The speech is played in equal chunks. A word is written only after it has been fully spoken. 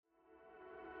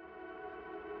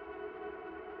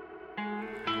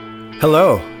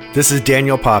Hello, this is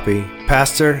Daniel Poppy,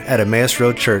 pastor at Emmaus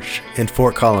Road Church in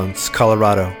Fort Collins,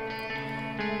 Colorado.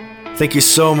 Thank you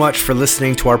so much for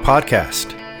listening to our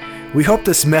podcast. We hope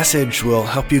this message will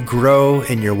help you grow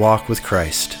in your walk with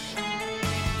Christ.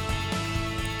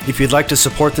 If you'd like to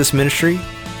support this ministry,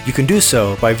 you can do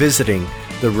so by visiting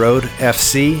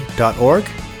theroadfc.org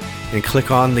and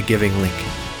click on the giving link.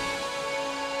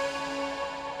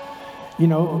 You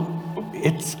know,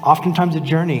 it's oftentimes a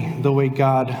journey, the way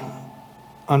God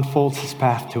unfolds his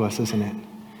path to us, isn't it?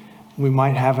 We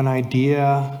might have an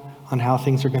idea on how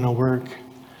things are going to work,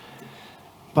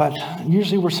 but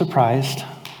usually we're surprised,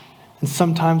 and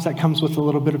sometimes that comes with a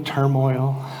little bit of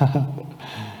turmoil,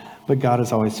 but God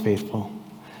is always faithful.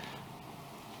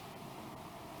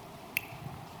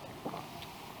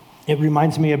 It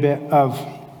reminds me a bit of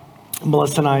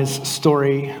Melissa and I's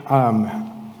story.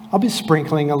 I'll be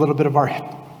sprinkling a little bit of our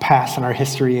past and our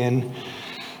history in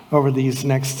over these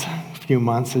next few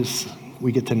months as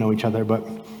we get to know each other. But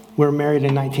we're married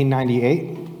in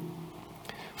 1998.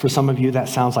 For some of you, that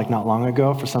sounds like not long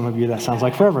ago. For some of you, that sounds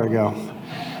like forever ago.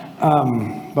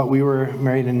 But we were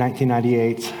married in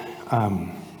 1998.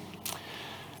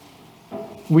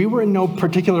 We were in no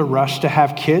particular rush to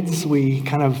have kids. We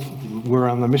kind of were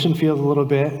on the mission field a little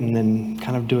bit and then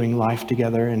kind of doing life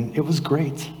together, and it was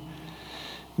great.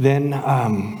 Then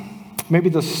maybe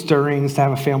the stirrings to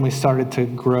have a family started to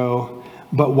grow,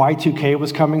 but Y2K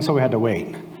was coming, so we had to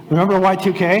wait. Remember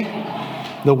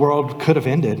Y2K? The world could have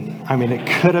ended. I mean, it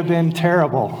could have been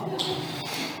terrible.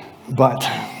 But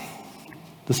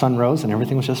the sun rose and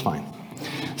everything was just fine.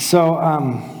 So,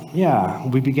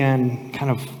 we began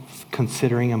kind of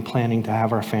considering and planning to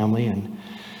have our family, and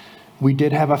we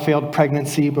did have a failed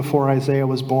pregnancy before Isaiah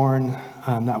was born.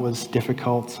 That was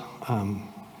difficult. But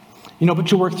you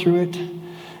work through it.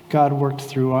 God worked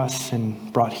through us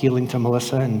and brought healing to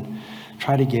Melissa and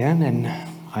tried again, and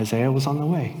Isaiah was on the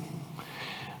way.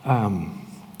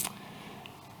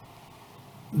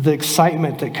 The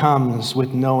excitement that comes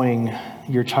with knowing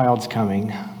your child's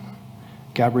coming.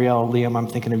 Gabrielle, Liam, I'm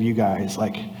thinking of you guys,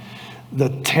 like the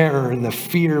terror and the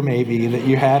fear maybe that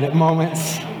you had at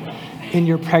moments in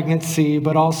your pregnancy,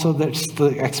 but also the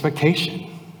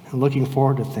expectation and looking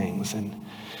forward to things. And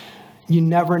you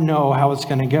never know how it's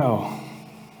going to go.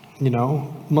 You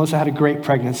know, Melissa had a great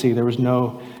pregnancy. There was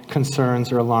no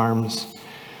concerns or alarms.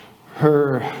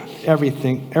 Every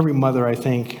mother, I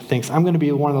think, thinks, I'm going to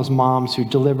be one of those moms who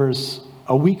delivers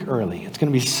a week early. It's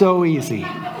going to be so easy.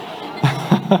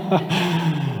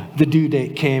 The due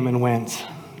date came and went,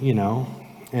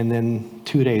 and then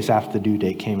 2 days after the due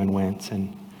date came and went,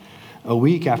 and a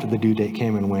week after the due date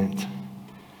came and went,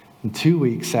 and 2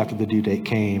 weeks after the due date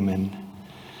came, and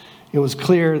it was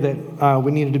clear that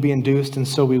we needed to be induced, and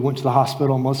so we went to the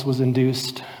hospital. Melissa was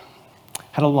induced,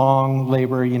 had a long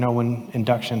labor. When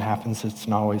induction happens, it's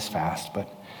not always fast, but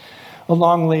a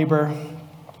long labor.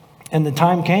 And the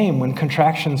time came when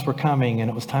contractions were coming, and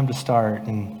it was time to start,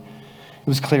 and it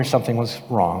was clear something was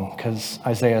wrong because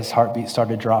Isaiah's heartbeat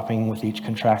started dropping with each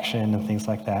contraction and things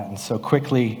like that. And so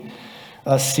quickly,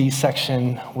 a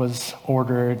C-section was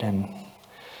ordered, and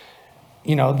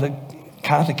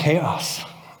the chaos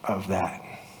of that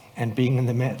and being in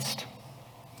the midst.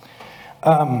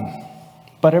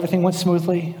 But everything went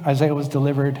smoothly. Isaiah was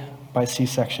delivered by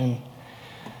C-section,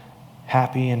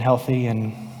 happy and healthy,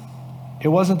 and it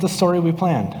wasn't the story we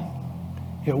planned.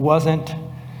 It wasn't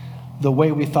the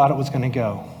way we thought it was going to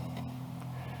go.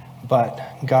 But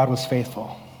God was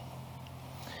faithful.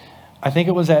 I think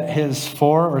it was at his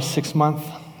 4 or 6 month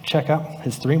checkup,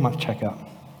 his 3-month checkup.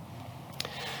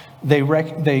 They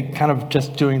kind of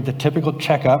just doing the typical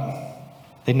checkup,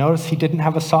 they noticed he didn't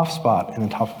have a soft spot in the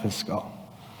top of his skull.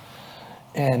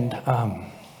 And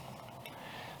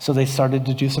so they started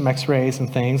to do some x-rays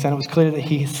and things, and it was clear that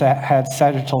he had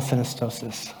sagittal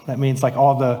synostosis. That means like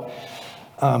all the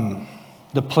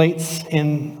plates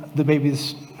in the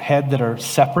baby's head that are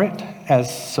separate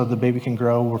so the baby can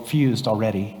grow were fused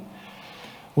already,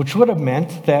 which would have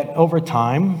meant that over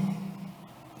time,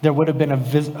 there would have been a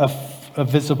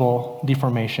visible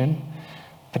deformation,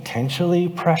 potentially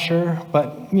pressure,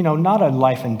 but not a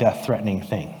life and death threatening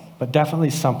thing, but definitely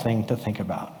something to think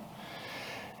about.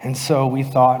 And so we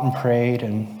thought and prayed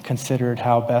and considered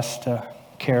how best to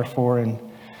care for and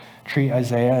treat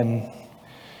Isaiah. And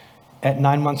at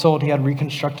 9 months old, he had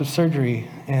reconstructive surgery,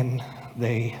 and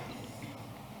they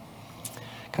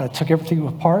kind of took everything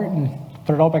apart and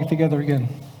put it all back together again.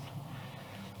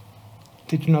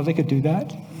 Did you know they could do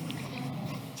that?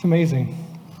 It's amazing.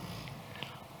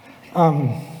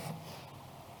 And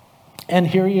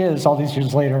here he is all these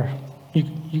years later.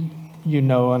 You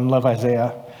know and love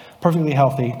Isaiah, perfectly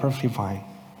healthy, perfectly fine.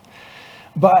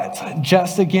 But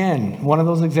just again, one of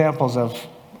those examples of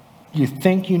you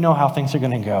think you know how things are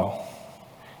going to go,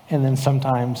 and then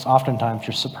oftentimes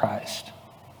you're surprised.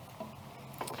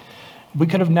 We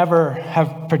could have never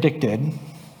have predicted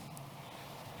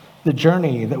the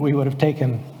journey that we would have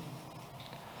taken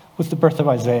with the birth of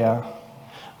Isaiah,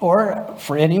 or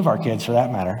for any of our kids for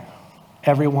that matter.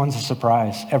 Everyone's a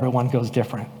surprise. Everyone goes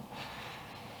different.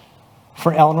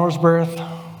 For Eleanor's birth,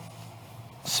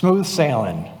 smooth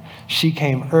sailing. She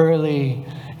came early.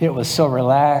 It was so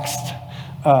relaxed.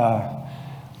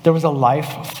 There was a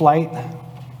life flight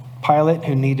pilot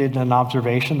who needed an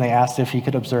observation. They asked if he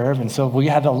could observe. And so we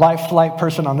had a life flight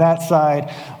person on that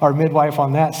side, our midwife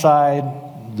on that side.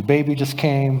 The baby just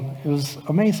came. It was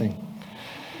amazing.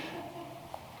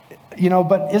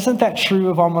 But isn't that true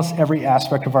of almost every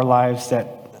aspect of our lives, that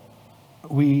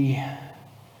we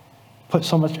put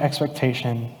so much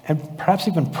expectation and perhaps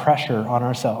even pressure on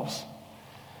ourselves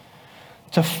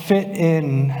to fit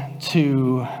in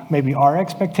to maybe our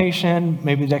expectation,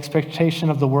 maybe the expectation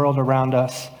of the world around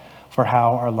us for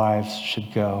how our lives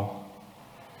should go?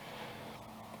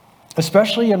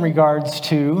 Especially in regards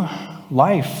to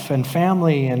life and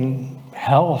family and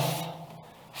health,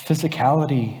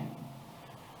 physicality,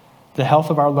 the health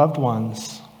of our loved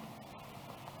ones.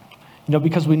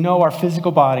 Because we know our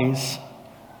physical bodies,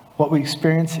 what we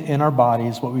experience in our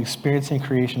bodies, what we experience in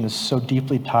creation is so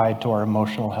deeply tied to our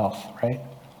emotional health, right?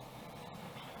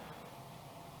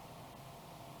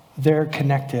 They're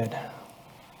connected.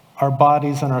 Our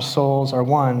bodies and our souls are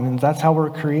one, and that's how we're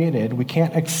created. We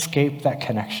can't escape that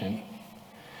connection.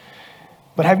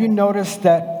 But have you noticed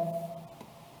that,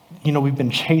 we've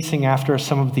been chasing after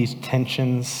some of these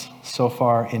tensions so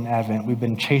far in Advent? We've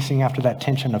been chasing after that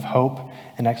tension of hope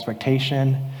and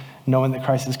expectation, knowing that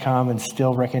Christ has come and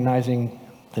still recognizing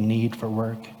the need for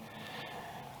work.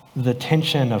 The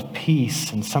tension of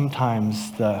peace and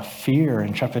sometimes the fear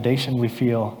and trepidation we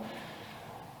feel.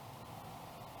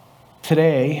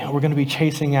 Today, we're going to be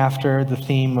chasing after the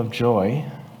theme of joy.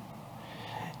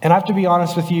 And I have to be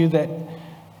honest with you that,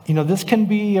 this can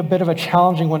be a bit of a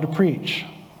challenging one to preach,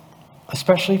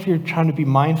 especially if you're trying to be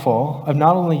mindful of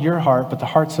not only your heart, but the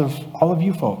hearts of all of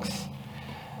you folks.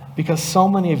 Because so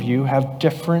many of you have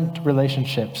different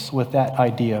relationships with that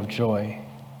idea of joy.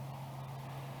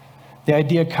 The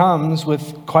idea comes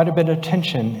with quite a bit of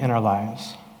tension in our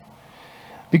lives.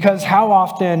 Because how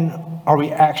often are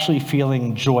we actually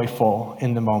feeling joyful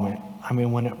in the moment?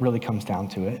 When it really comes down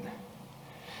to it.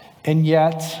 And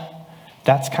yet,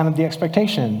 that's kind of the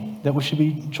expectation, that we should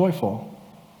be joyful.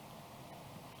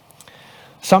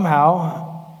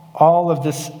 Somehow, all of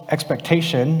this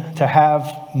expectation to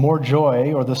have more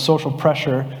joy, or the social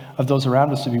pressure of those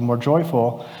around us to be more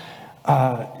joyful,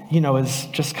 is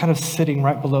just kind of sitting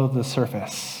right below the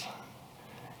surface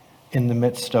in the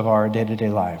midst of our day-to-day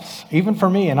lives. Even for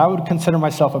me, and I would consider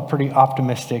myself a pretty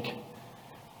optimistic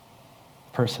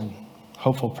person,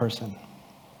 hopeful person.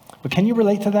 But can you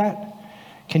relate to that?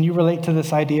 Can you relate to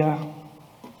this idea?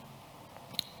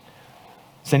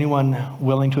 Is anyone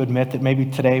willing to admit that maybe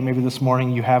today, maybe this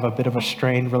morning, you have a bit of a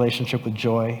strained relationship with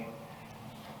joy?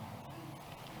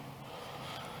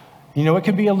 It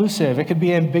could be elusive, it could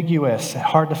be ambiguous,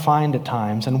 hard to find at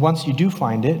times. And once you do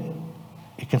find it,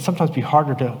 it can sometimes be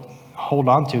harder to hold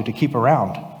on to keep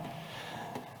around.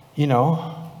 We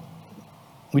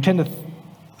tend to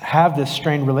have this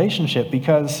strained relationship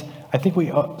because I think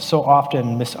we so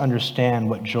often misunderstand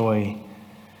what joy,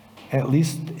 at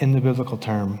least in the biblical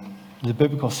term, the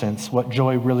biblical sense, what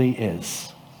joy really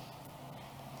is.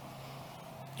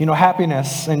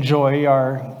 Happiness and joy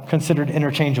are considered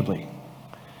interchangeably.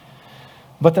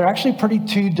 But they're actually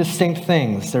two distinct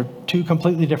things. They're two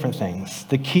completely different things.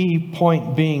 The key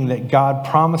point being that God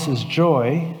promises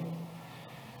joy,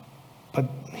 but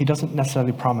he doesn't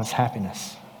necessarily promise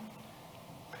happiness.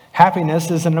 Happiness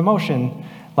is an emotion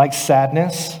like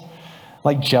sadness,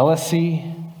 like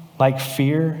jealousy, like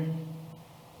fear.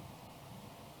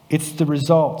 It's the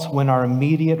result when our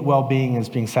immediate well-being is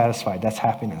being satisfied. That's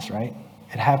happiness, right?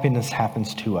 And happiness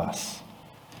happens to us.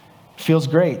 It feels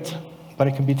great, but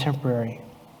it can be temporary.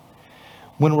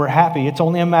 When we're happy, it's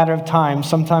only a matter of time,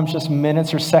 sometimes just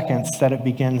minutes or seconds, that it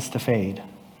begins to fade.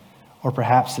 Or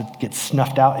perhaps it gets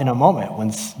snuffed out in a moment.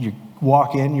 When you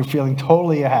walk in, you're feeling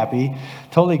totally happy,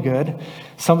 totally good.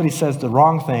 Somebody says the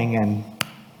wrong thing and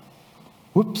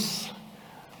whoops,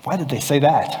 why did they say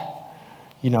that?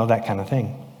 That kind of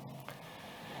thing.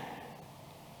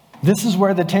 This is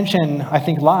where the tension, I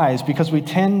think, lies, because we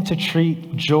tend to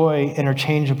treat joy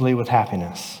interchangeably with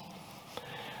happiness.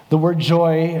 The word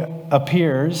joy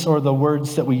appears, or the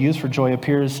words that we use for joy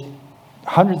appears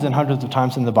hundreds and hundreds of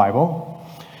times in the Bible.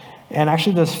 And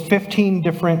actually, there's 15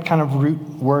 different kind of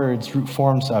root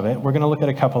forms of it. We're going to look at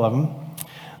a couple of them.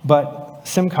 But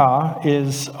simcha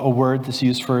is a word that's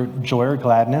used for joy or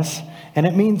gladness, and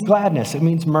it means gladness. It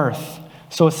means mirth.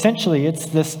 So essentially, it's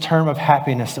this term of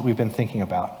happiness that we've been thinking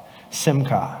about,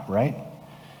 simcha, right?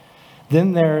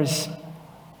 Then there's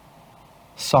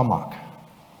samak. I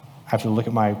have to look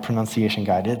at my pronunciation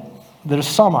guide. There's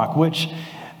samak, which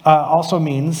also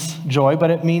means joy, but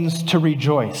it means to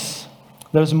rejoice.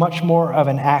 There's much more of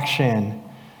an action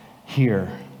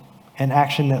here, an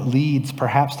action that leads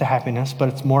perhaps to happiness, but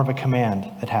it's more of a command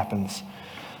that happens.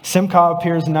 Simcha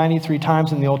appears 93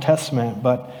 times in the Old Testament,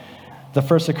 but the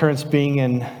first occurrence being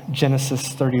in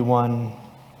Genesis 31,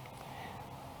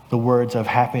 the words of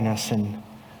happiness and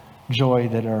joy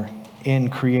that are in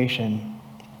creation.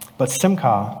 But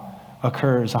simcha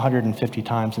occurs 150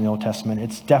 times in the Old Testament.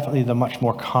 It's definitely the much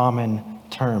more common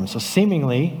term. So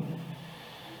seemingly,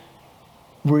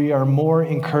 we are more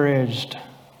encouraged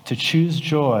to choose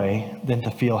joy than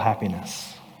to feel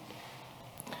happiness.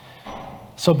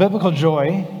 So biblical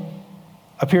joy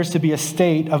appears to be a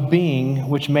state of being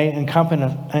which may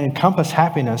encompass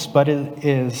happiness, but it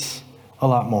is a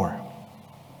lot more.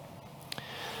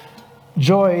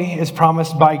 Joy is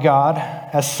promised by God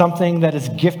as something that is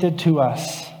gifted to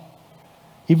us,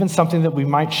 even something that we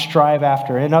might strive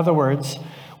after. In other words,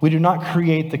 we do not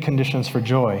create the conditions for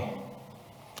joy.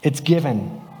 It's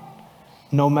given,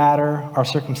 no matter our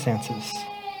circumstances.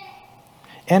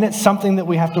 And it's something that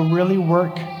we have to really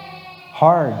work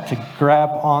hard to grab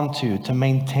onto, to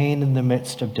maintain in the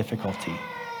midst of difficulty.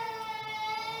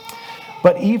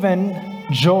 But even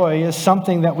joy is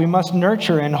something that we must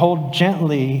nurture and hold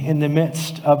gently in the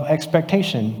midst of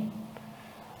expectation,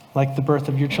 like the birth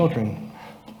of your children,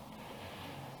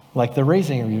 like the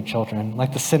raising of your children,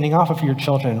 like the sending off of your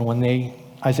children when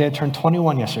Isaiah turned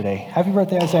 21 yesterday. Happy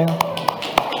birthday, Isaiah.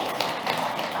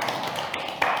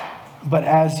 But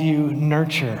as you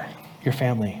nurture your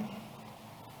family.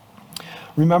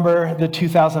 Remember the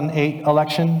 2008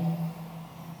 election,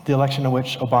 the election in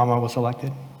which Obama was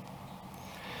elected?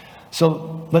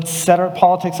 So let's set our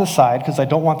politics aside because I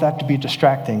don't want that to be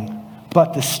distracting.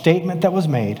 But the statement that was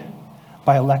made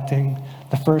by electing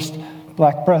the first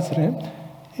black president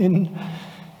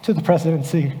to the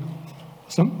presidency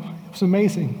was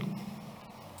amazing.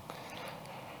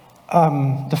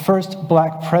 The first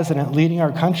black president leading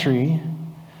our country,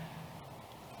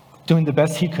 doing the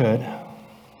best he could,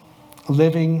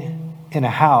 living in a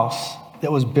house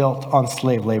that was built on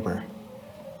slave labor.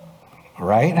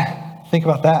 Right? Think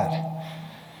about that.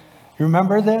 You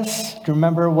remember this? Do you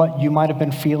remember what you might have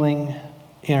been feeling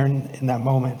in that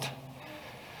moment?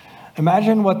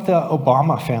 Imagine what the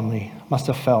Obama family must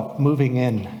have felt moving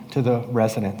in to the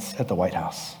residence at the White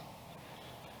House.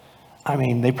 I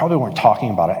mean, they probably weren't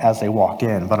talking about it as they walked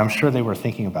in, but I'm sure they were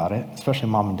thinking about it, especially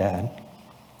mom and dad.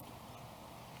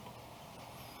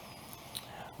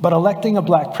 But electing a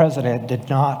black president did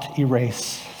not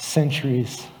erase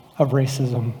centuries of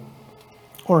racism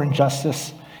or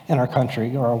injustice in our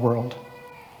country or our world.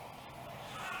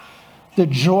 The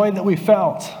joy that we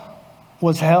felt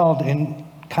was held in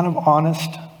kind of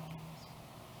honest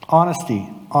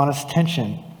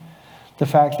tension. The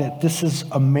fact that this is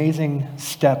amazing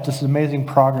step, this is amazing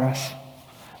progress,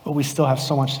 but we still have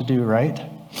so much to do, right?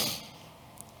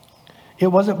 It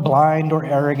wasn't blind or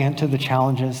arrogant to the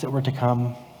challenges that were to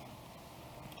come,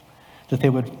 that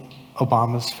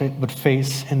Obamas would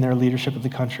face in their leadership of the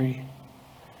country.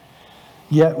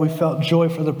 Yet we felt joy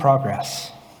for the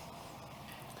progress.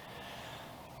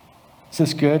 Is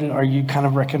this good? Are you kind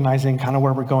of recognizing kind of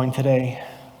where we're going today?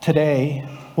 Today,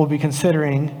 we'll be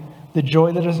considering the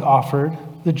joy that is offered,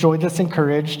 the joy that's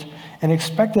encouraged and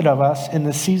expected of us in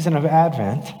the season of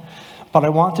Advent. But I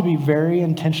want to be very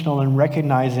intentional in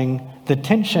recognizing the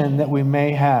tension that we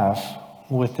may have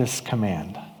with this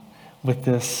command, with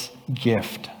this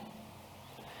gift.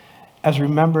 As we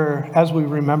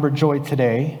remember joy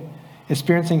today,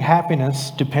 experiencing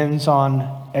happiness depends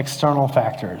on external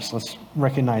factors. Let's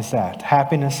recognize that.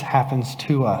 Happiness happens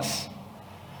to us.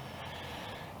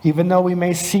 Even though we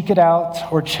may seek it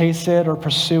out or chase it or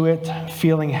pursue it,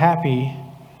 feeling happy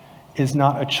is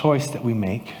not a choice that we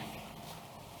make.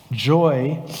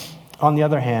 Joy, on the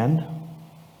other hand,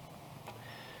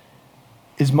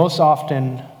 is most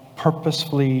often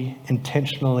purposefully,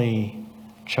 intentionally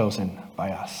chosen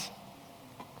by us.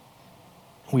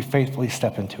 We faithfully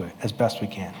step into it as best we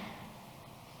can.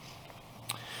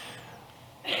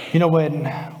 You know,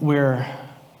 when we're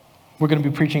going to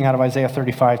be preaching out of Isaiah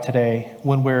 35 today,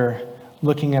 when we're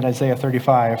looking at Isaiah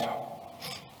 35,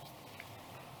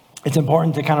 it's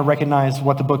important to kind of recognize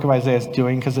what the book of Isaiah is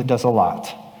doing because it does a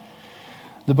lot.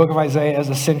 The book of Isaiah is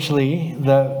essentially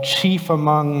the chief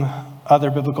among other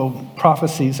biblical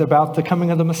prophecies about the coming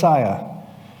of the Messiah.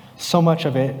 So much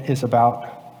of it is about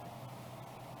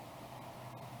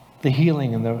the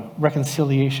healing and the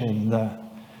reconciliation, the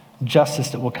justice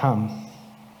that will come.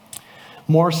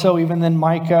 More so even than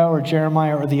Micah or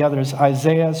Jeremiah or the others,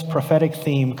 Isaiah's prophetic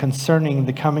theme concerning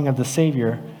the coming of the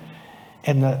Savior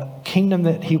and the kingdom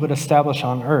that he would establish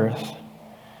on earth,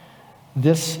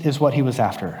 this is what he was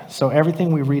after. So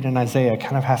everything we read in Isaiah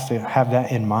kind of has to have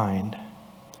that in mind.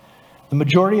 The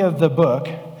majority of the book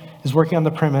is working on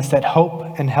the premise that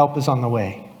hope and help is on the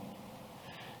way,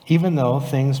 even though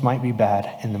things might be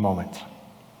bad in the moment.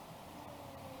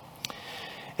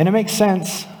 And it makes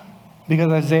sense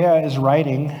because Isaiah is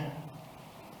writing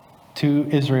to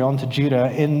Israel and to Judah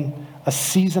in a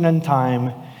season and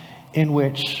time in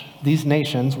which these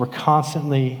nations were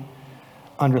constantly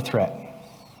under threat.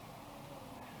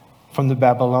 From the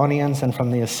Babylonians and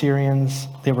from the Assyrians,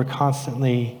 they were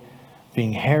constantly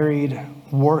being harried.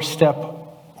 War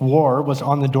was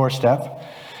on the doorstep,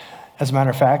 as a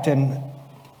matter of fact. And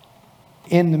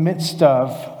in the midst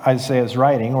of Isaiah's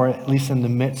writing, or at least in the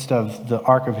midst of the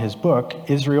arc of his book,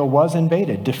 Israel was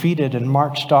invaded, defeated, and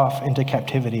marched off into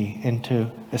captivity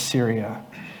into Assyria.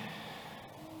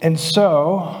 And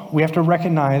so we have to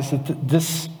recognize that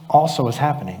this also is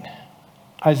happening.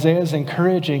 Isaiah is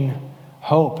encouraging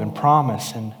hope and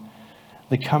promise and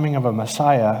the coming of a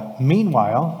Messiah.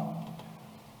 Meanwhile,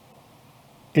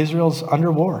 Israel's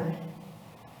under war,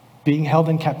 being held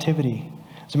in captivity.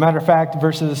 As a matter of fact,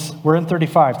 we're in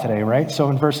 35 today, right?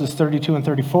 So in verses 32 and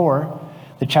 34,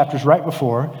 the chapters right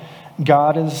before,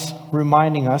 God is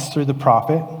reminding us through the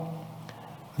prophet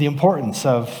the importance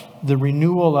of the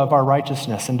renewal of our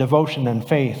righteousness and devotion and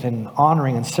faith and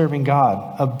honoring and serving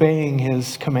God, obeying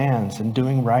his commands and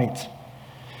doing right.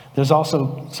 There's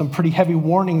also some pretty heavy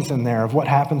warnings in there of what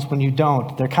happens when you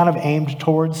don't. They're kind of aimed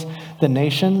towards the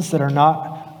nations that are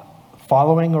not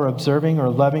following or observing or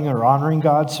loving or honoring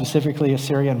God, specifically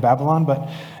Assyria and Babylon, but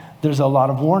there's a lot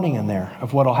of warning in there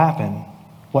of what will happen,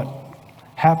 what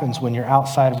happens when you're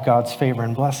outside of God's favor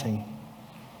and blessing.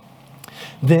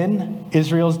 Then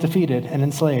Israel's defeated and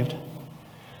enslaved.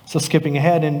 So skipping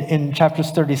ahead in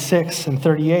chapters 36 and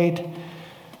 38,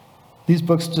 these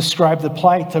books describe the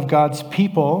plight of God's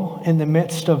people in the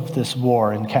midst of this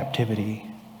war and captivity.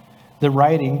 The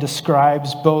writing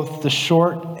describes both the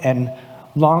short and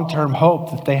long-term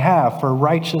hope that they have for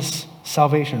righteous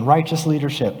salvation, righteous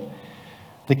leadership,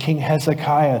 the King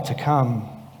Hezekiah to come.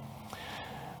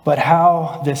 But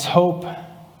how this hope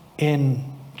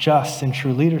in just and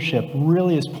true leadership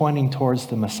really is pointing towards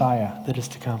the Messiah that is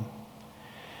to come.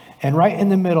 And right in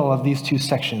the middle of these two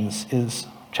sections is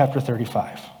chapter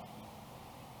 35.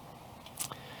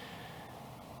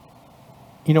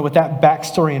 You know, with that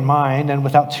backstory in mind and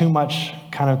without too much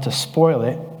kind of to spoil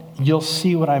it, you'll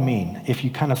see what I mean if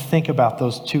you kind of think about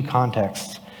those two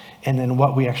contexts and then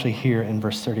what we actually hear in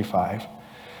verse 35.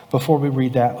 Before we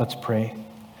read that, let's pray.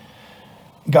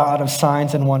 God of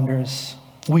signs and wonders,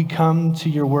 we come to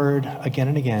your word again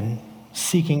and again,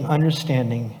 seeking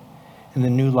understanding in the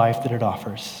new life that it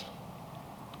offers.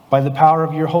 By the power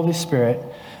of your Holy Spirit,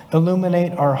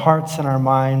 illuminate our hearts and our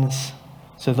minds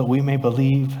so that we may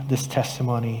believe this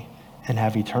testimony and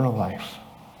have eternal life.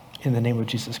 In the name of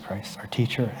Jesus Christ, our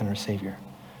teacher and our Savior.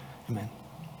 Amen.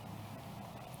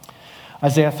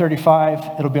 Isaiah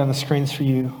 35, it'll be on the screens for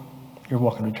you. You're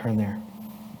welcome to turn there.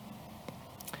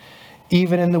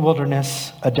 Even in the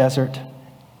wilderness,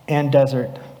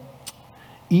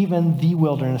 even the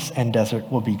wilderness and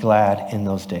desert will be glad in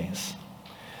those days.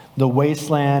 The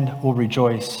wasteland will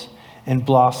rejoice and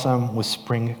blossom with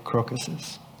spring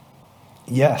crocuses.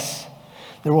 Yes,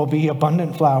 there will be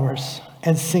abundant flowers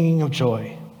and singing of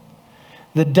joy.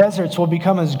 The deserts will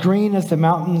become as green as the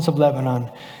mountains of Lebanon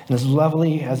and as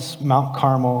lovely as Mount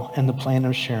Carmel and the plain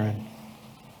of Sharon.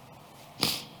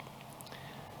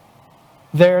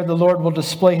 There the Lord will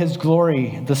display his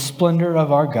glory, the splendor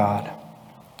of our God.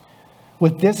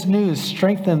 With this news,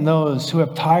 strengthen those who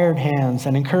have tired hands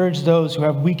and encourage those who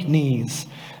have weak knees.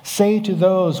 Say to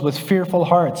those with fearful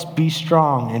hearts, be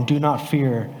strong and do not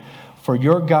fear, for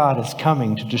your God is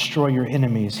coming to destroy your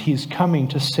enemies. He is coming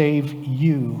to save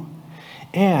you.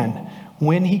 And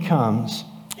when he comes,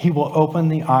 he will open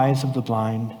the eyes of the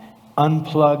blind,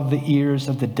 unplug the ears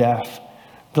of the deaf.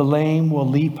 The lame will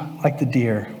leap like the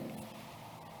deer,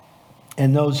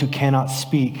 and those who cannot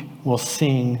speak will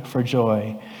sing for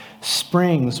joy.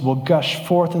 Springs will gush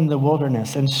forth in the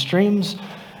wilderness, and streams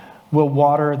will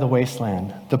water the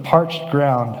wasteland. The parched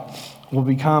ground will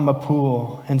become a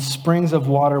pool, and springs of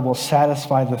water will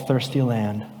satisfy the thirsty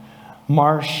land.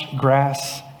 Marsh,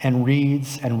 grass, and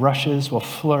reeds and rushes will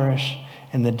flourish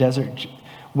in the desert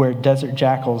where desert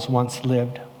jackals once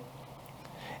lived.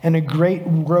 And a great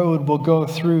road will go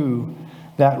through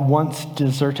that once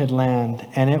deserted land,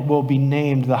 and it will be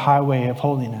named the highway of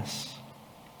holiness.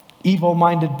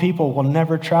 Evil-minded people will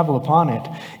never travel upon it.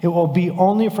 It will be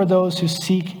only for those who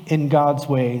seek in God's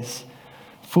ways.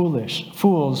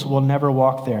 Fools will never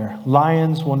walk there.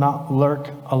 Lions will not lurk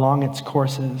along its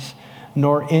courses,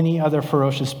 nor any other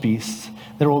ferocious beasts.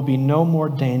 There will be no more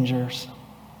dangers.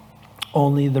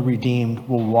 Only the redeemed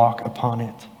will walk upon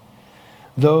it.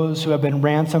 Those who have been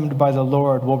ransomed by the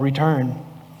Lord will return.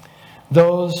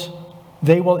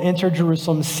 They will enter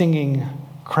Jerusalem singing,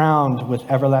 crowned with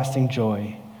everlasting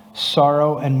joy.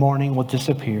 Sorrow and mourning will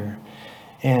disappear,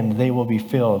 and they will be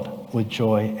filled with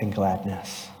joy and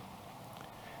gladness.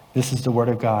 This is the word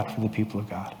of God for the people of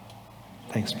God.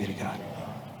 Thanks be to God.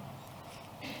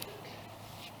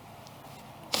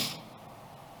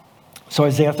 So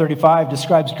Isaiah 35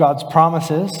 describes God's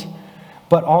promises,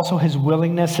 but also his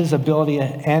willingness, his ability,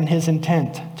 and his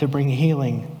intent to bring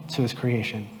healing to his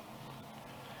creation.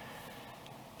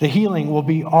 The healing will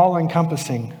be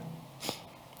all-encompassing.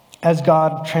 As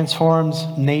God transforms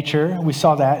nature, we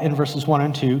saw that in verses 1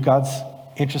 and 2, God's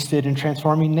interested in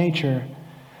transforming nature,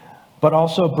 but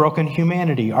also broken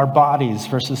humanity, our bodies,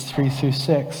 verses 3 through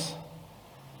 6.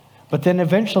 But then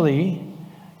eventually,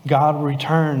 God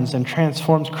returns and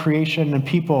transforms creation and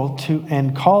people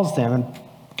and calls them and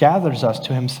gathers us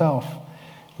to himself,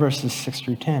 verses 6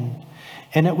 through 10.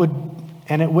 And it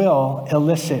will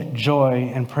elicit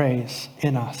joy and praise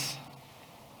in us,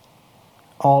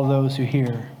 all those who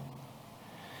hear.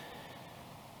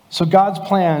 So God's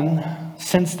plan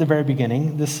since the very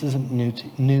beginning, this isn't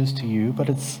news to you, but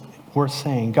it's worth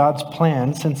saying. God's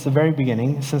plan since the very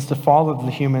beginning, since the fall of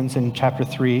the humans in chapter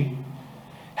 3,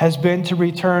 has been to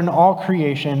return all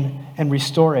creation and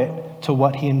restore it to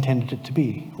what he intended it to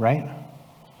be, right?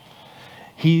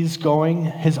 His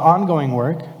ongoing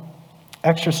work,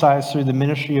 exercised through the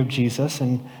ministry of Jesus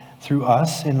and through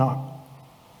us in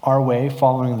our way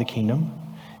following the kingdom,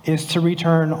 is to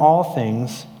return all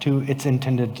things to its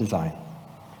intended design.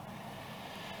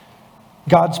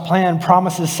 God's plan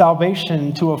promises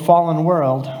salvation to a fallen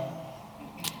world,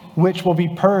 which will be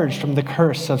purged from the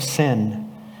curse of sin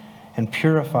and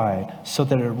purified so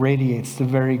that it radiates the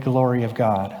very glory of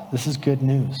God. This is good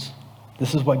news.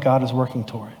 This is what God is working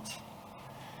towards.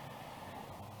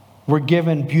 We're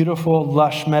given beautiful,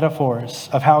 lush metaphors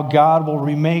of how God will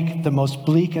remake the most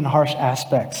bleak and harsh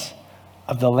aspects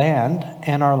of the land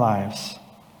and our lives.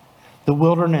 The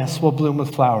wilderness will bloom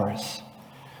with flowers.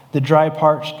 The dry,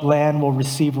 parched land will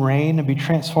receive rain and be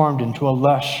transformed into a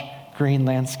lush green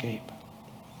landscape.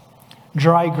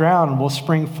 Dry ground will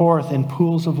spring forth in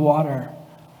pools of water.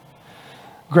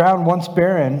 Ground once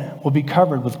barren will be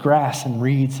covered with grass and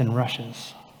reeds and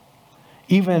rushes.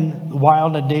 Even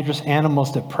wild and dangerous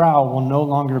animals that prowl will no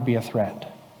longer be a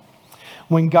threat.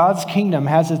 When God's kingdom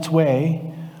has its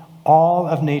way, all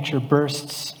of nature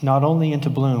bursts not only into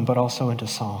bloom, but also into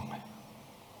song.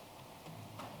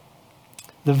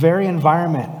 The very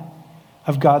environment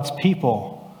of God's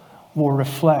people will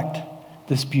reflect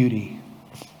this beauty.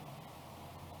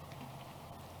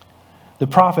 The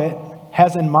prophet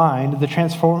has in mind the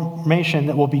transformation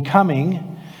that will be coming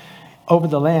over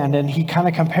the land, and he kind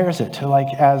of compares it to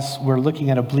like as we're looking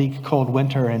at a bleak, cold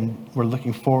winter and we're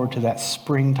looking forward to that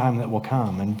springtime that will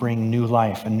come and bring new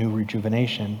life and new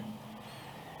rejuvenation.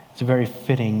 It's a very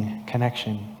fitting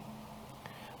connection.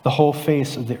 The whole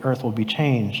face of the earth will be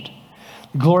changed.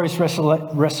 Glorious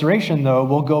restoration, though,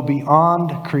 will go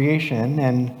beyond creation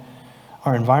and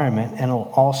our environment, and it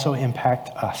will also impact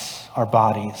us, our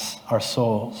bodies, our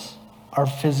souls, our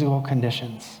physical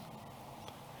conditions.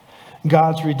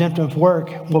 God's redemptive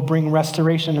work will bring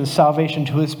restoration and salvation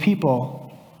to his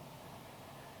people,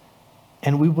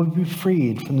 and we will be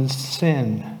freed from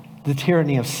the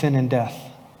tyranny of sin and death,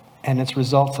 and its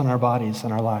results on our bodies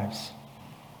and our lives.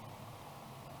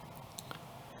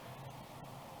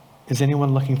 Is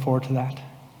anyone looking forward to that?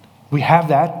 We have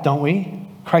that, don't we?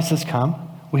 Christ has come.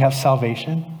 We have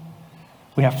salvation.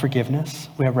 We have forgiveness.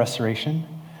 We have restoration.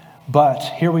 But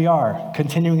here we are,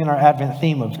 continuing in our Advent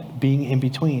theme of being in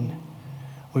between.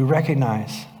 We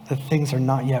recognize that things are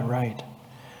not yet right.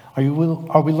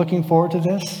 Are we looking forward to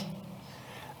this?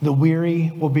 The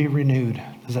weary will be renewed.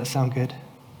 Does that sound good?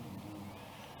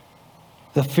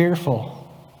 The fearful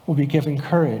will be given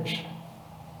courage.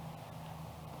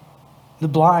 The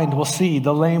blind will see,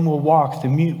 the lame will walk, the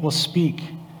mute will speak.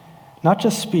 Not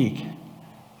just speak,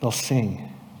 they'll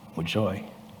sing with joy.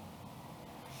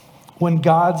 When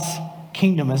God's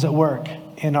kingdom is at work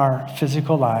in our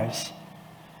physical lives,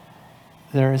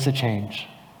 there is a change.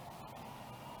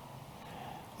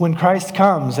 When Christ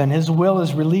comes and his will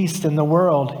is released in the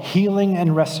world, healing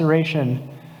and restoration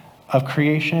of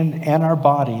creation and our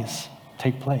bodies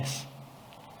take place.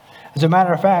 As a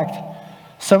matter of fact,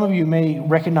 some of you may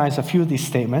recognize a few of these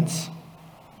statements,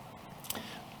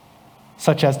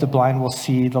 such as the blind will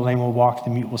see, the lame will walk, the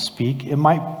mute will speak. It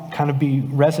might kind of be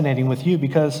resonating with you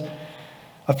because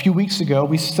a few weeks ago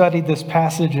we studied this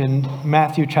passage in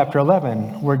Matthew chapter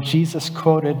 11 where Jesus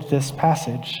quoted this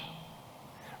passage.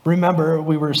 Remember,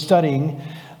 we were studying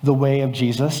the way of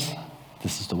Jesus.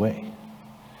 This is the way.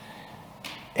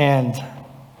 And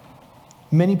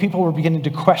many people were beginning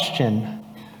to question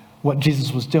what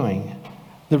Jesus was doing,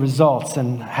 the results,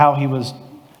 and how he was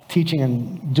teaching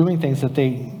and doing things that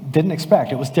they didn't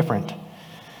expect. It was different.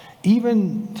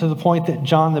 Even to the point that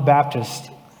John the Baptist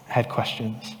had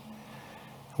questions.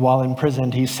 While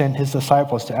imprisoned, he sent his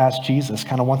disciples to ask Jesus,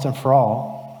 kind of once and for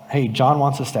all, hey, John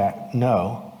wants us to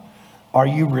know, are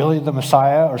you really the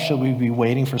Messiah, or should we be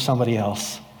waiting for somebody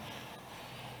else?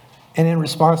 And in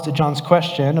response to John's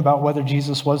question about whether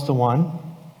Jesus was the one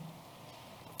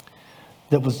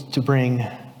that was to bring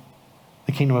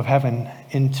the kingdom of heaven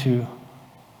into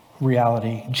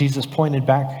reality, Jesus pointed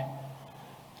back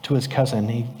to his cousin.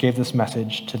 He gave this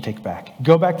message to take back.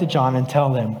 Go back to John and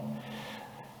tell them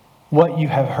what you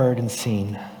have heard and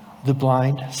seen. The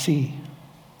blind see,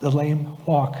 the lame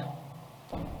walk.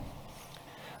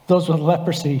 Those with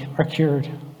leprosy are cured.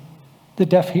 The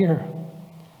deaf hear.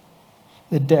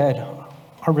 The dead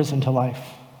are risen to life.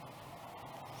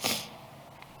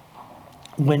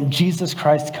 When Jesus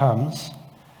Christ comes,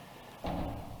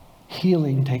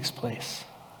 healing takes place.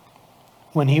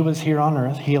 When he was here on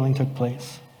earth, healing took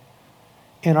place.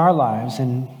 In our lives,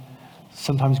 in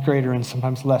sometimes greater and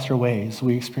sometimes lesser ways,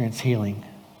 we experience healing.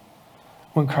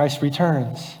 When Christ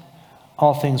returns,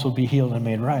 all things will be healed and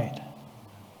made right.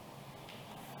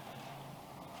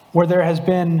 Where there has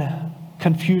been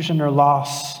confusion or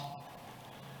loss,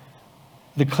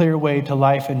 the clear way to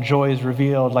life and joy is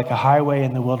revealed like a highway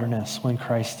in the wilderness when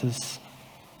Christ is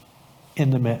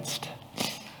in the midst.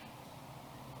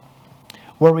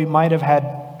 Where we might have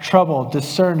had trouble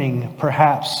discerning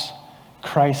perhaps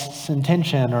Christ's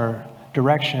intention or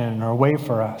direction or way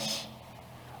for us,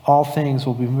 all things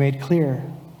will be made clear.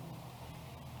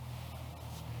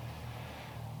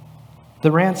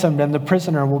 The ransomed and the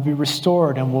prisoner will be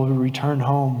restored and will be returned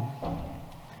home,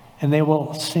 and they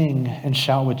will sing and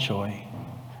shout with joy.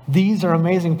 These are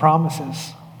amazing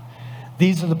promises.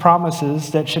 These are the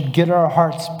promises that should get our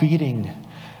hearts beating,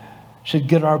 should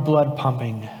get our blood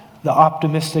pumping. The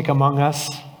optimistic among us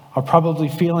are probably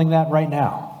feeling that right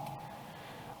now.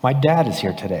 My dad is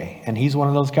here today, and he's one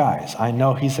of those guys. I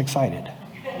know he's excited,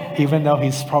 even though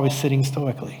he's probably sitting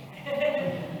stoically.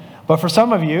 But for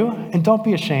some of you, and don't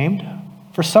be ashamed,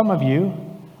 for some of you,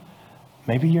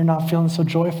 maybe you're not feeling so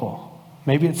joyful.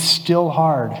 Maybe it's still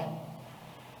hard.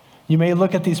 You may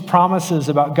look at these promises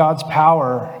about God's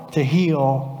power to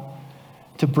heal,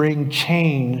 to bring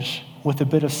change with a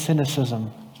bit of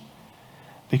cynicism.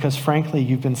 Because frankly,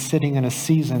 you've been sitting in a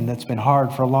season that's been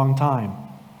hard for a long time.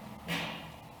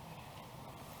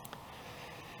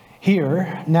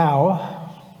 Here,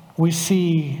 now, we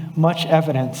see much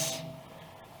evidence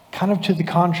kind of to the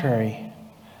contrary.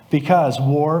 Because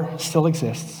war still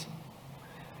exists.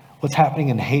 What's happening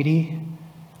in Haiti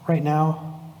right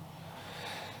now,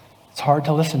 it's hard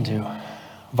to listen to.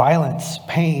 Violence,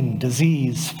 pain,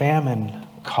 disease, famine,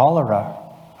 cholera,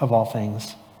 of all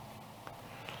things.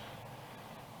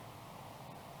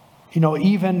 You know,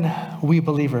 even we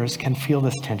believers can feel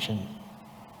this tension.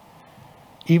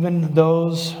 Even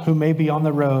those who may be on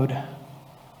the road,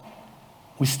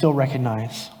 we still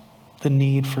recognize the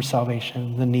need for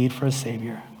salvation, the need for a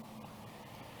Savior.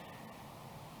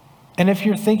 And if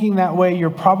you're thinking that way, you're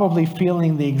probably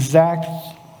feeling the exact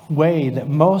way that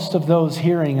most of those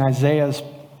hearing Isaiah's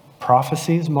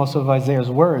prophecies, most of Isaiah's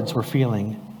words were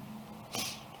feeling.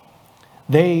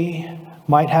 They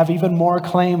might have even more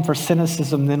claim for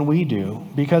cynicism than we do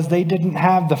because they didn't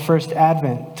have the first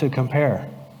advent to compare.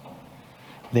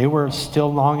 They were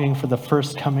still longing for the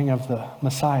first coming of the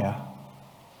Messiah.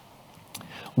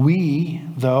 We,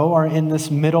 though, are in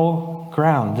this middle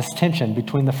ground, this tension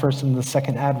between the first and the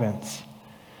second advents.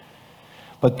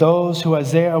 But those who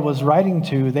Isaiah was writing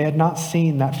to, they had not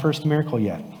seen that first miracle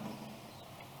yet.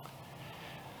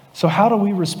 So how do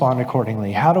we respond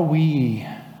accordingly? How do we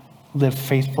live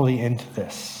faithfully into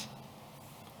this?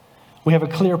 We have a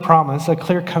clear promise, a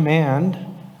clear command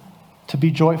to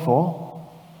be joyful,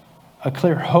 a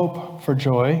clear hope for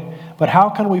joy. But how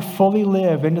can we fully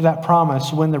live into that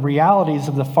promise when the realities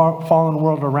of the fallen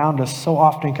world around us so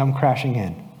often come crashing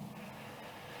in?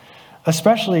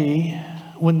 especially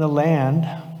when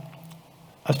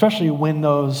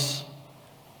those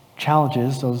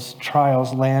challenges, those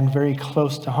trials land very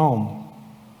close to home.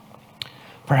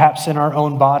 Perhaps in our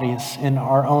own bodies, in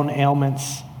our own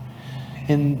ailments,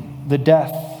 in the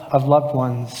death of loved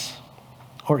ones,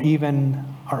 or even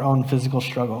our own physical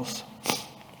struggles.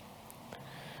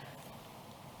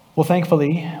 Well,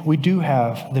 thankfully, we do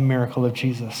have the miracle of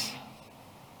Jesus.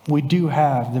 We do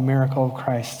have the miracle of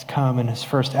Christ come in his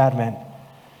first advent.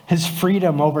 His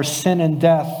freedom over sin and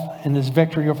death and his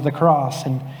victory over the cross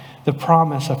and the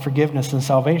promise of forgiveness and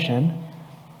salvation.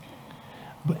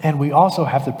 And we also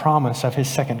have the promise of his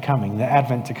second coming, the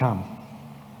advent to come.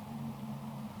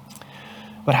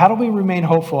 But how do we remain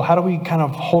hopeful? How do we kind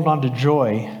of hold on to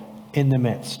joy in the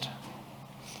midst?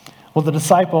 Well, the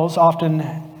disciples often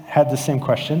had the same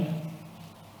question.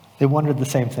 They wondered the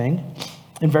same thing.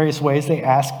 In various ways, they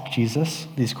asked Jesus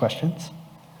these questions.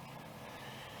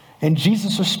 And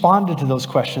Jesus responded to those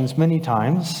questions many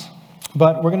times,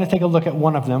 but we're going to take a look at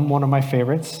one of them, one of my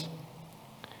favorites.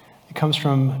 It comes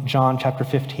from John chapter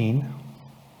 15.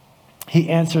 He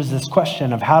answers this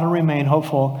question of how to remain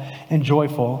hopeful and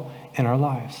joyful in our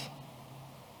lives.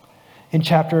 In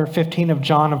chapter 15 of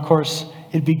John, of course,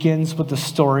 it begins with the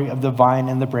story of the vine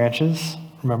and the branches.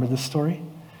 Remember this story?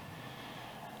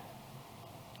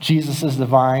 Jesus is the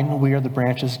vine, we are the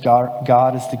branches,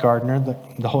 God is the gardener,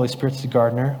 the Holy Spirit's the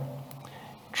gardener,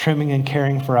 trimming and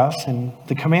caring for us. And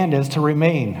the command is to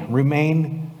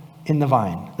remain in the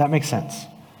vine. That makes sense.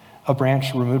 A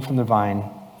branch removed from the vine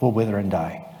will wither and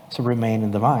die. So remain in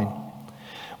the vine.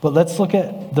 But let's look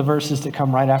at the verses that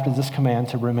come right after this command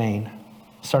to remain,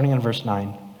 starting in verse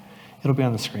 9. It'll be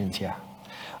on the screens, yeah.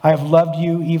 I have loved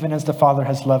you even as the Father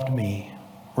has loved me.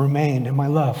 Remain in my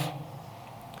love.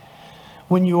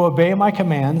 When you obey my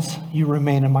commands, you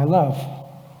remain in my love,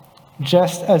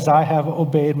 just as I have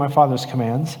obeyed my Father's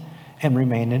commands and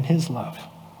remain in his love.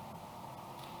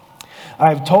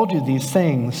 I have told you these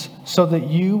things so that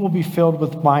you will be filled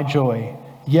with my joy.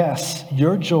 Yes,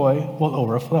 your joy will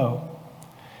overflow.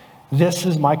 This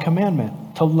is my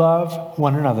commandment, to love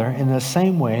one another in the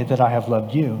same way that I have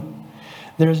loved you.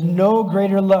 There is no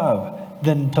greater love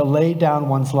than to lay down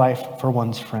one's life for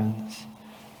one's friends.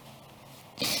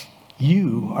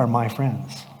 You are my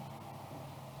friends.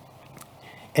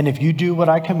 And if you do what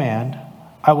I command,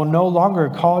 I will no longer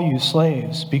call you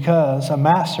slaves, because a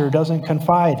master doesn't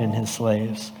confide in his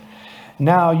slaves.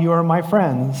 Now you are my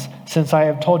friends, since I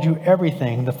have told you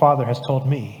everything the Father has told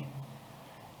me.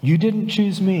 You didn't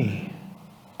choose me,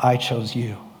 I chose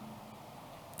you.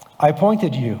 I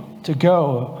appointed you to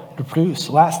go to produce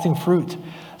lasting fruit,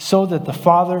 so that the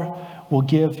Father will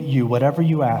give you whatever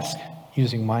you ask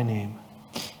using my name.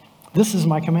 This is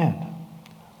my command.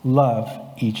 Love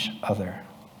each other.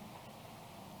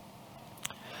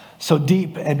 So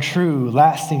deep and true,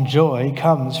 lasting joy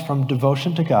comes from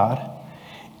devotion to God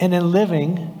and in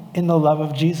living in the love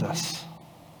of Jesus.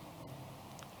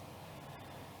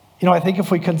 You know, I think if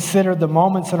we consider the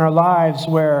moments in our lives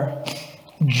where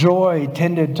joy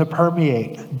tended to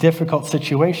permeate difficult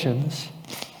situations,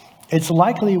 it's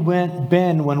likely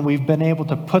been when we've been able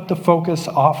to put the focus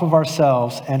off of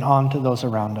ourselves and onto those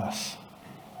around us.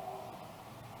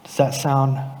 Does that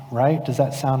sound right? Does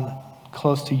that sound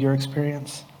close to your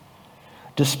experience?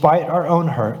 Despite our own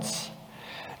hurts,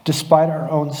 despite our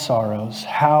own sorrows,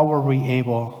 how are we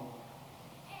able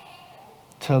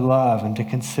to love and to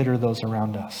consider those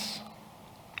around us?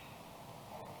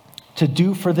 To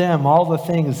do for them all the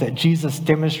things that Jesus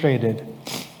demonstrated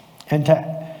and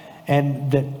that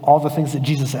all the things that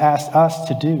Jesus asked us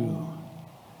to do.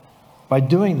 By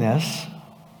doing this,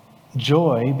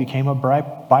 joy became a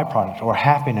byproduct, or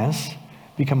happiness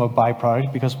became a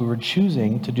byproduct, because we were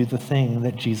choosing to do the thing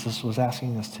that Jesus was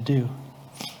asking us to do.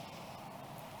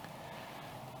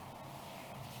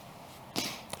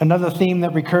 Another theme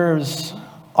that recurs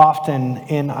often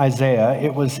in Isaiah,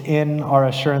 it was in our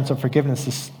assurance of forgiveness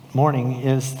this morning,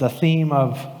 is the theme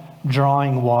of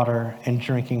drawing water and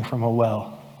drinking from a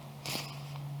well.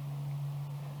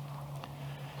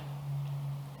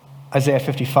 Isaiah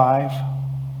 55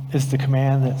 is the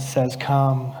command that says,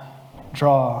 come,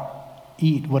 draw,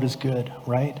 eat what is good,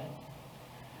 right?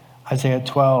 Isaiah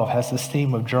 12 has this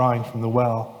theme of drawing from the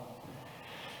well.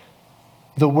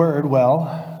 The word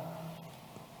well,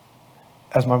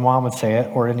 as my mom would say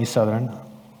it, or any Southern,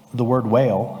 the word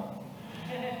whale,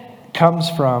 comes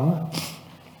from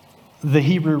the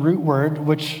Hebrew root word,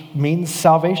 which means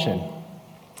salvation.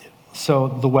 So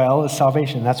the well is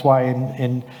salvation. That's why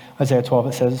in Isaiah 12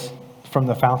 it says, from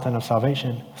the fountain of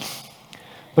salvation.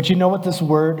 But you know what this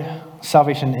word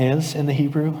salvation is in the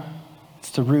Hebrew?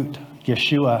 It's the root,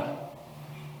 Yeshua.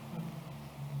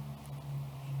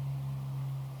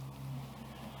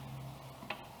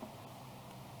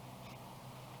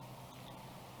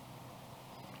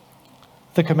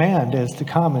 The command is to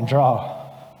come and draw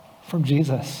from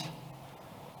Jesus.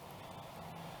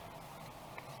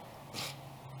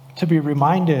 To be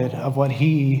reminded of what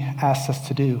he asks us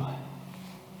to do.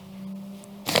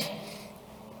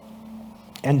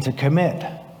 And to commit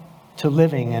to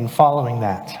living and following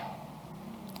that.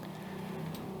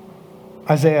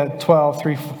 Isaiah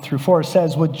 12:3-4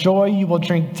 says, "With joy you will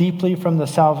drink deeply from the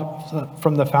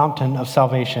fountain of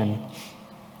salvation.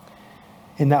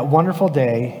 In that wonderful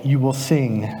day you will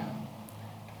sing,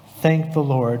 thank the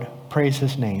Lord, praise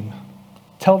his name.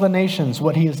 Tell the nations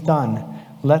what he has done.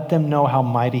 Let them know how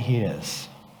mighty he is.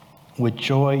 With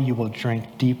joy you will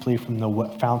drink deeply from the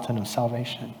fountain of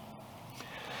salvation."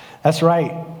 That's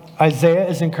right. Isaiah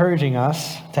is encouraging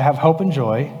us to have hope and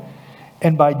joy,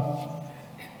 and by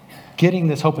getting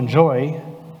this hope and joy,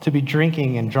 to be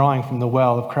drinking and drawing from the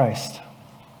well of Christ.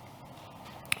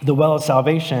 The well of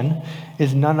salvation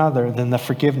is none other than the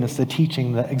forgiveness, the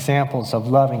teaching, the examples of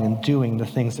loving and doing the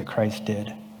things that Christ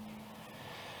did.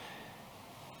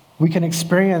 We can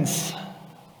experience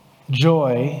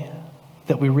joy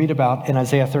that we read about in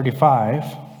Isaiah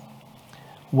 35,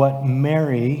 what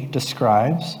Mary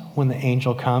describes when the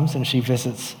angel comes and she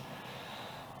visits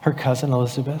her cousin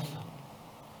Elizabeth,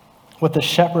 what the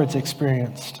shepherds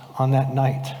experienced on that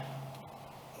night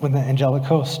when the angelic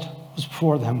host was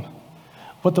before them,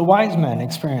 what the wise men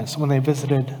experienced when they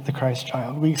visited the Christ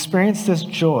child. We experience this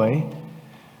joy,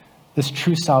 this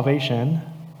true salvation,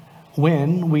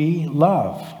 when we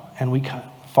love and we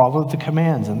follow the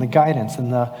commands and the guidance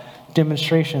and the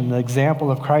demonstration, the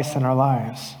example of Christ in our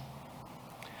lives.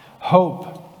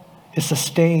 Hope is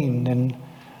sustained and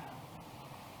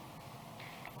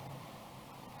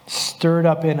stirred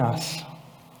up in us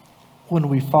when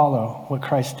we follow what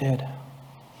Christ did,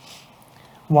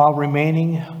 while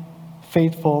remaining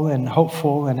faithful and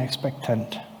hopeful and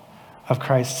expectant of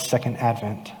Christ's second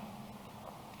advent.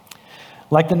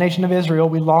 Like the nation of Israel,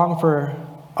 we long for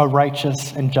a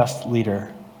righteous and just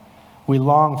leader. We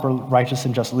long for righteous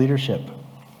and just leadership,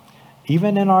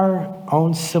 even in our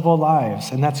own civil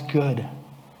lives, and that's good.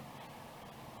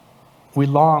 We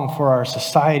long for our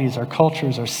societies, our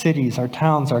cultures, our cities, our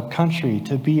towns, our country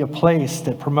to be a place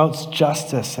that promotes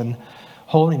justice and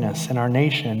holiness in our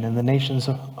nation and the nations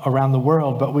around the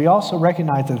world. But we also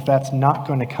recognize that that's not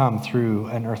going to come through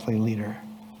an earthly leader.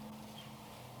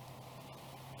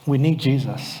 We need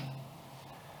Jesus.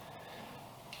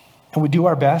 And we do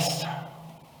our best.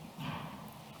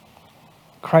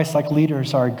 Christ-like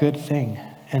leaders are a good thing,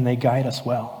 and they guide us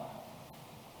well.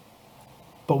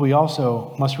 But we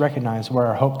also must recognize where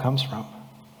our hope comes from.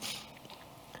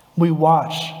 We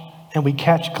watch and we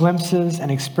catch glimpses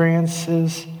and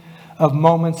experiences of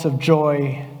moments of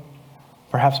joy,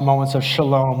 perhaps moments of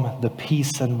shalom, the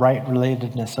peace and right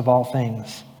relatedness of all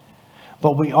things.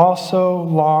 But we also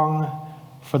long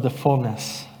for the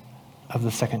fullness of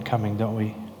the second coming, don't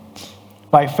we?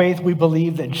 By faith, we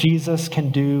believe that Jesus can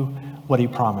do what he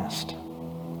promised.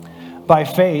 By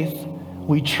faith,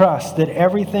 we trust that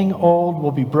everything old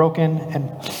will be broken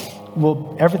and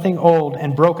everything old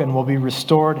and broken will be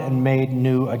restored and made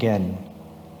new again.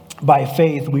 By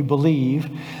faith, we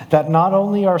believe that not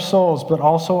only our souls, but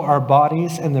also our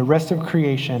bodies and the rest of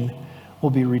creation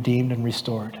will be redeemed and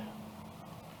restored.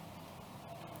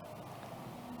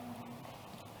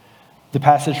 The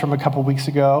passage from a couple weeks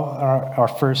ago, our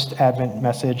first Advent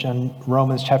message in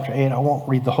Romans chapter 8, I won't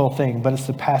read the whole thing, but it's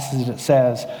the passage that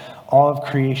says, all of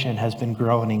creation has been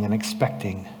groaning and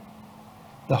expecting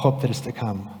the hope that is to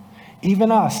come.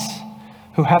 Even us,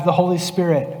 who have the Holy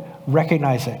Spirit,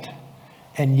 recognize it,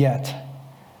 and yet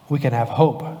we can have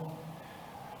hope.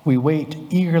 We wait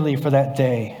eagerly for that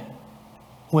day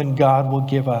when God will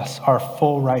give us our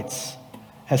full rights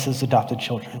as his adopted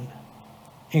children,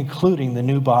 including the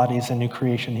new bodies and new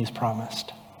creation he's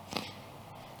promised.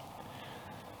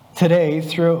 Today,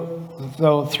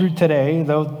 today,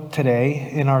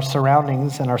 in our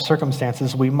surroundings and our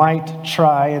circumstances, we might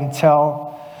try and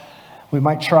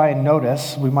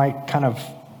notice, we might kind of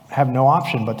have no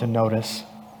option but to notice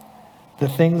that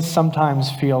things sometimes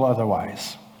feel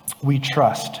otherwise. We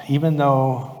trust, even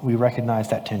though we recognize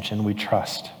that tension, we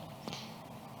trust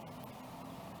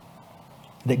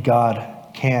that God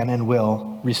can and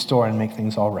will restore and make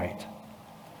things all right.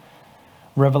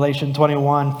 Revelation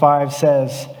 21:5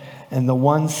 says, "And the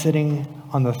one sitting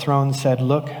on the throne said,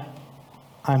 'Look,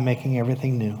 I'm making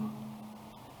everything new.'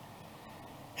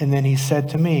 And then he said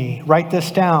to me, 'Write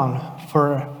this down,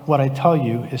 for what I tell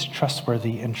you is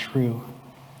trustworthy and true.'"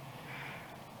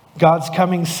 God's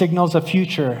coming signals a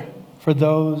future for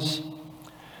those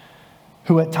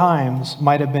who at times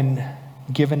might have been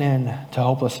given in to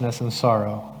hopelessness and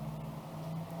sorrow.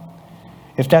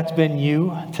 If that's been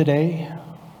you today,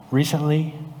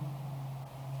 recently,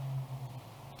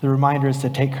 the reminder is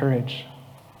to take courage,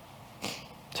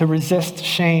 to resist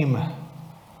shame,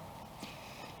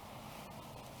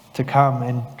 to come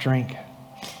and drink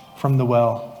from the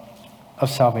well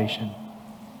of salvation.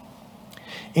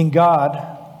 In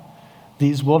God,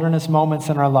 these wilderness moments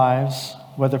in our lives,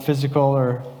 whether physical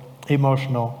or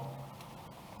emotional,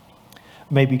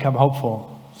 may become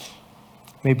hopeful,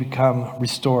 may become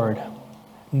restored,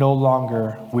 no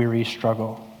longer weary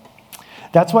struggle.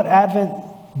 That's what Advent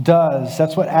does.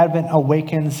 That's what Advent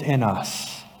awakens in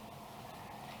us.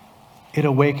 It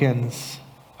awakens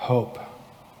hope,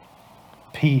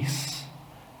 peace,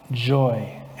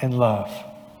 joy, and love.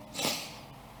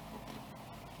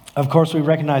 Of course, we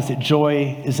recognize that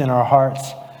joy is in our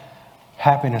hearts.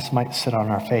 Happiness might sit on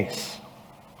our face.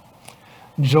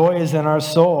 Joy is in our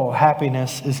soul.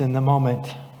 Happiness is in the moment.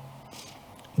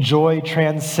 Joy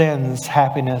transcends.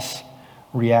 Happiness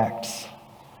reacts.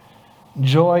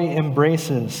 Joy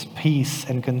embraces peace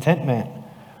and contentment,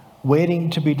 waiting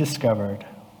to be discovered.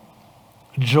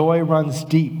 Joy runs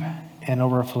deep and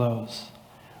overflows,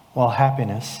 while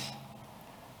happiness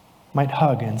might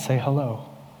hug and say hello.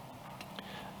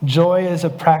 Joy is a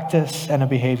practice and a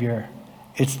behavior.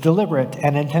 It's deliberate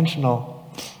and intentional.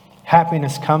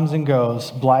 Happiness comes and goes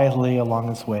blithely along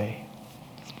its way.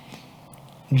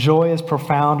 Joy is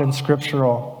profound and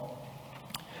scriptural.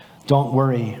 Don't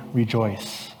worry,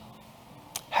 rejoice.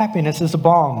 Happiness is a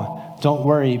balm. Don't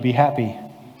worry, be happy.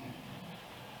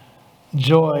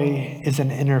 Joy is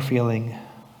an inner feeling.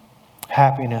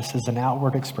 Happiness is an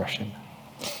outward expression.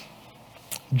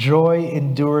 Joy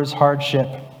endures hardship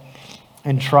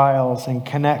and trials and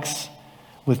connects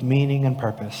with meaning and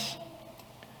purpose.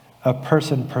 A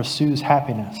person pursues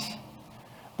happiness,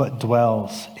 but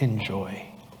dwells in joy.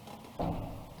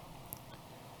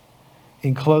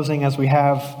 In closing, as we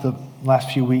have the last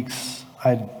few weeks,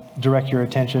 I direct your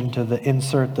attention to the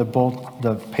insert,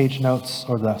 the page notes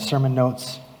or the sermon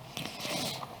notes.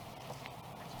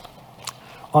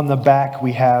 On the back,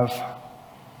 we have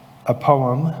a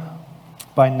poem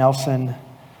by Nelson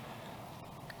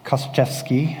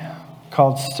Koszczewski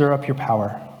called Stir Up Your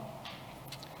Power.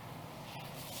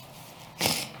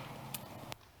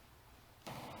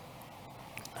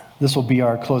 This will be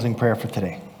our closing prayer for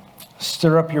today.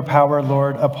 Stir up your power,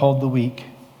 Lord, uphold the weak.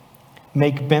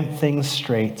 Make bent things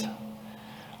straight,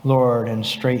 Lord, and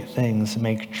straight things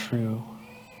make true.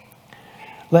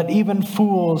 Let even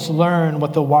fools learn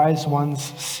what the wise ones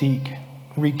seek.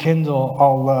 Rekindle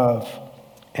all love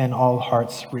and all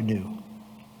hearts renew.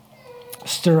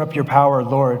 Stir up your power,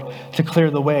 Lord, to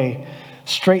clear the way.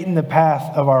 Straighten the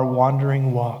path of our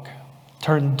wandering walk.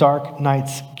 Turn dark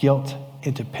night's guilt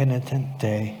into penitent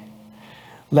day.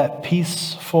 Let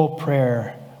peaceful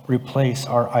prayer replace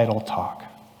our idle talk.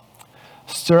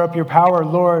 Stir up your power,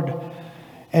 Lord,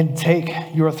 and take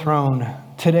your throne.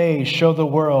 Today, show the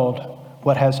world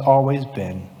what has always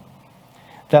been,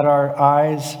 that our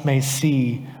eyes may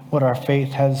see what our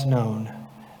faith has known,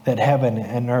 that heaven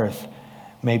and earth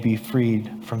may be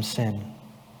freed from sin.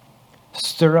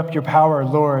 Stir up your power,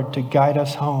 Lord, to guide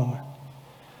us home.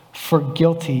 For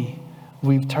guilty,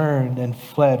 we've turned and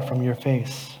fled from your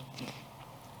face.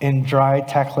 In dry,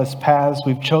 tackless paths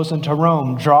we've chosen to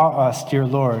roam. Draw us, dear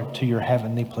Lord, to your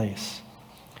heavenly place.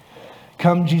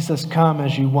 Come, Jesus, come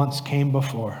as you once came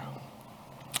before.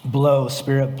 Blow,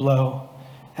 Spirit, blow,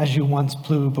 as you once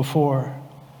blew before.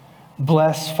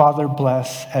 Bless, Father,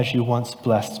 bless, as you once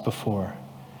blessed before.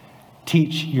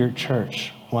 Teach your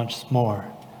church once more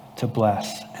to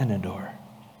bless and adore.